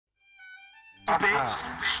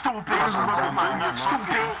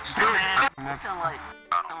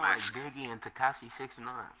Biggie and Tekashi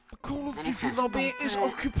 6ix9ine. The Call of Duty lobby is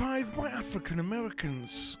occupied by African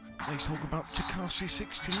Americans. They talk about Tekashi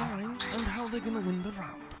 6ix9ine and how they're gonna win the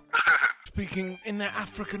round. Speaking in their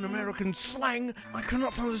African American slang, I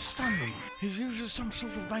cannot understand them. He uses some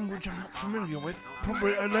sort of language I'm not familiar with,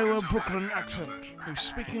 probably a lower Brooklyn accent. He's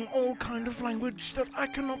speaking all kind of language that I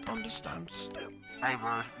cannot understand still. Hey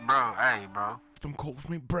bro, Them calls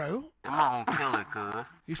me bro. Them won't kill it, cuz.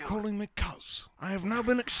 He's calling me cuz. I have now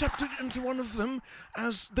been accepted into one of them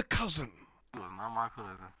as the cousin. You was not my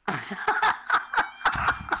cousin.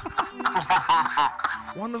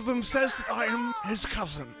 One of them says that I am his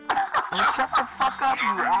cousin. Well, shut the fuck up, you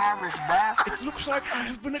Irish bastard. It looks like I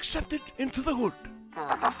have been accepted into the hood.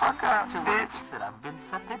 Shut the fuck up, bitch. I said I've been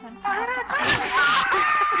accepted into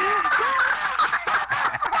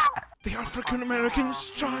The African Americans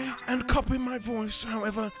try and copy my voice,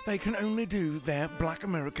 however, they can only do their black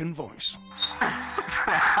American voice.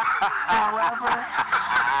 However,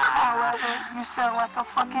 you sound like a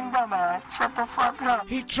fucking dumbass. Shut the fuck up.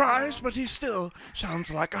 He tries, but he still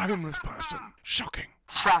sounds like a homeless person. Shocking.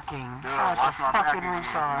 Shocking. Sound like a fucking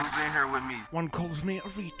retard. Who's in here with me? One calls me a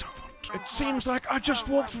retard. It seems like I just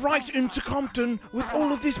walked right into Compton with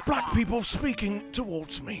all of these black people speaking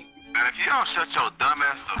towards me. And if you don't shut your dumb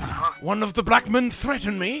ass the fuck. One of the black men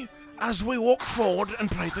threatened me as we walk forward and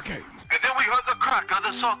play the game. And then we heard the cracker, the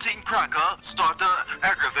saltine cracker, start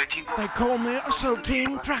aggravating. They call me a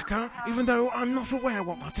saltine cracker, even though I'm not aware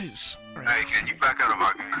what that is. Hey, can you back out of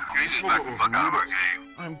our game? Can you just back the fuck out of our game?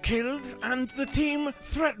 I'm killed, and the team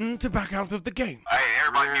threatened to back out of the game. Hey,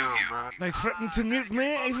 everybody mute you. They threatened to mute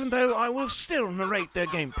me, even though I will still narrate their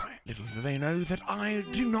gameplay. Little do they know that I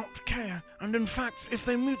do not care, and in fact, if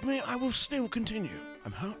they mute me, I will still continue.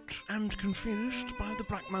 I'm hurt and confused by the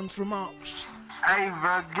black man's remarks. Hey,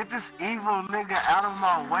 bro, get this evil nigga out of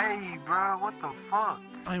my way, bro. What the fuck?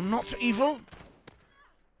 I am not evil.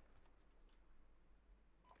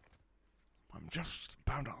 I'm just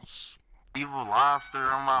badass. Evil lobster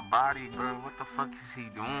on my body, bro. What the fuck is he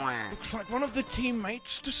doing? Looks like one of the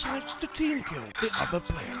teammates decides to team kill the other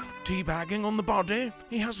player. Teabagging on the body,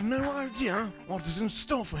 he has no idea what is in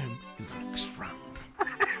store for him in the next round.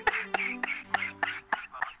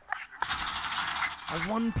 As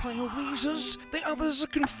one player wheezes, the others are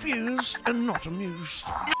confused and not amused.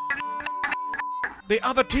 The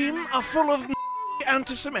other team are full of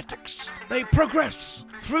anti-Semitics. They progress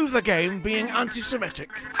through the game being anti-Semitic.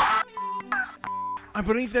 I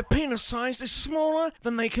believe their penis size is smaller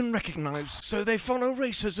than they can recognize, so they follow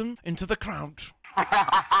racism into the crowd.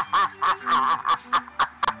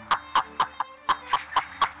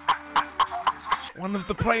 One of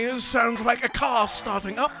the players sounds like a car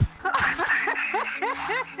starting up.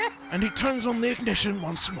 And he turns on the ignition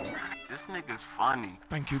once more. This nigga's funny.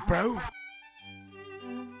 Thank you, bro.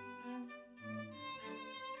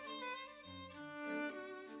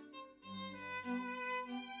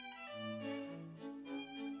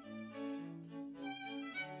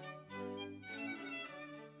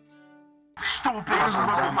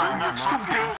 Stupid.